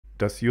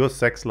Does your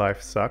sex life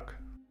suck?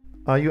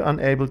 Are you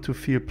unable to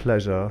feel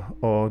pleasure,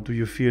 or do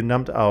you feel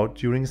numbed out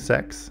during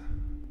sex?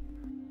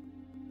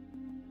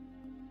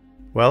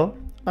 Well,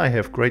 I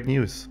have great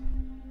news.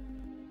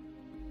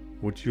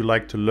 Would you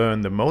like to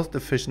learn the most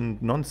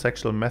efficient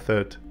non-sexual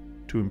method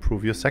to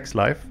improve your sex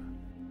life?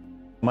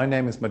 My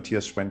name is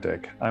Matthias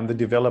Schwentek. I'm the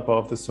developer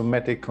of the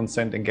Somatic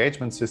consent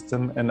engagement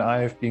system, and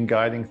I have been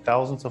guiding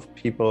thousands of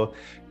people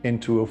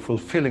into a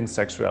fulfilling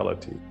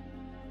sexuality.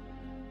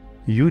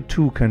 You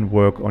too can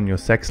work on your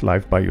sex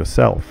life by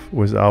yourself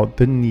without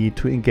the need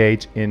to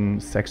engage in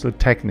sexual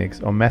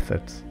techniques or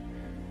methods.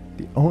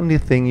 The only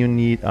thing you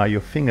need are your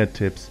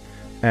fingertips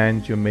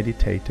and your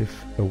meditative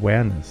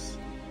awareness.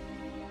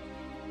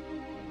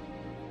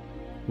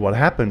 What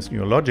happens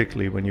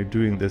neurologically when you're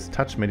doing this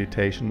touch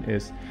meditation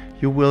is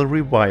you will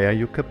rewire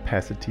your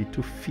capacity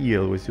to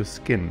feel with your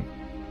skin.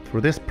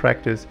 Through this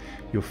practice,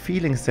 your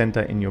feeling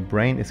center in your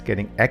brain is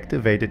getting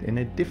activated in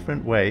a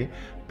different way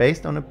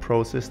based on a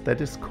process that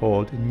is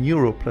called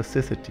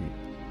neuroplasticity.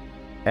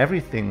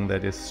 Everything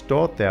that is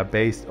stored there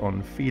based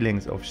on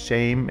feelings of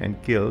shame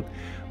and guilt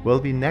will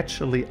be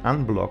naturally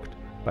unblocked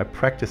by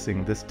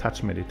practicing this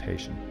touch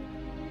meditation.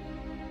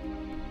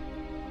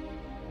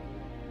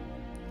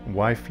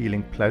 Why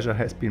feeling pleasure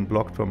has been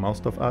blocked for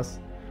most of us?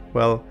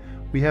 Well,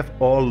 we have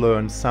all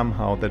learned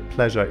somehow that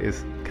pleasure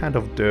is kind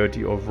of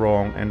dirty or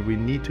wrong, and we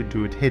need to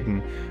do it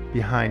hidden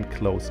behind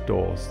closed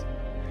doors.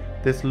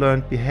 This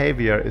learned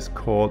behavior is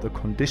called a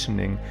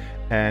conditioning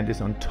and is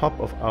on top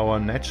of our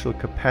natural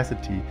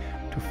capacity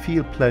to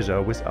feel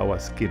pleasure with our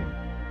skin.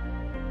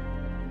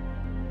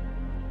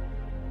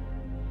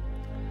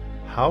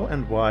 How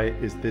and why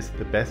is this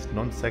the best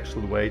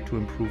non-sexual way to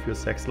improve your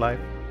sex life?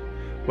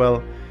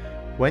 Well,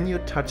 when your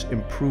touch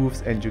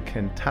improves and you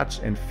can touch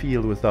and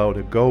feel without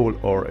a goal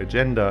or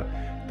agenda,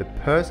 the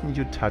person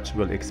you touch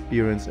will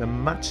experience a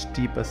much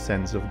deeper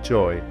sense of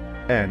joy,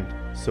 and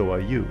so are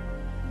you.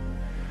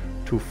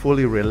 To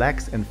fully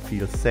relax and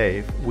feel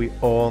safe, we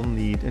all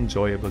need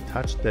enjoyable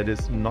touch that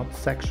is not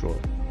sexual.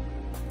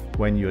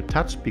 When your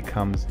touch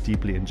becomes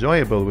deeply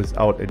enjoyable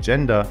without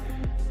agenda,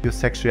 your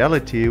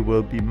sexuality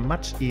will be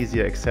much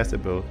easier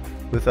accessible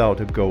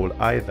without a goal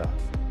either.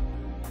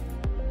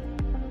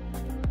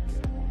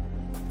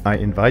 I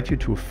invite you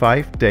to a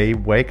 5-day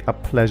Wake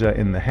Up Pleasure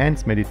in the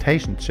Hands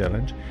meditation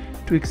challenge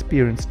to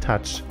experience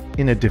touch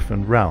in a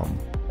different realm,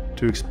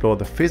 to explore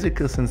the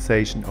physical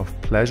sensation of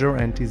pleasure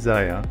and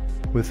desire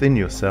within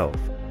yourself,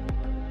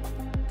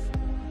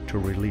 to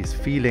release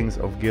feelings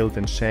of guilt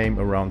and shame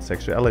around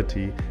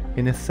sexuality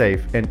in a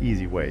safe and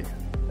easy way,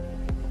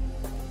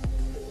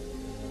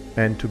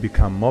 and to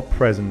become more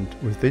present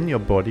within your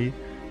body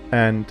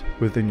and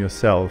within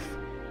yourself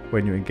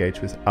when you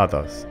engage with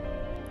others.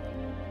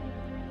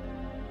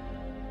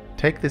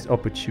 Take this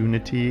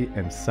opportunity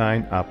and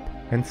sign up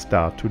and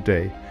start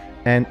today,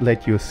 and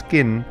let your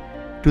skin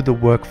do the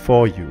work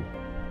for you.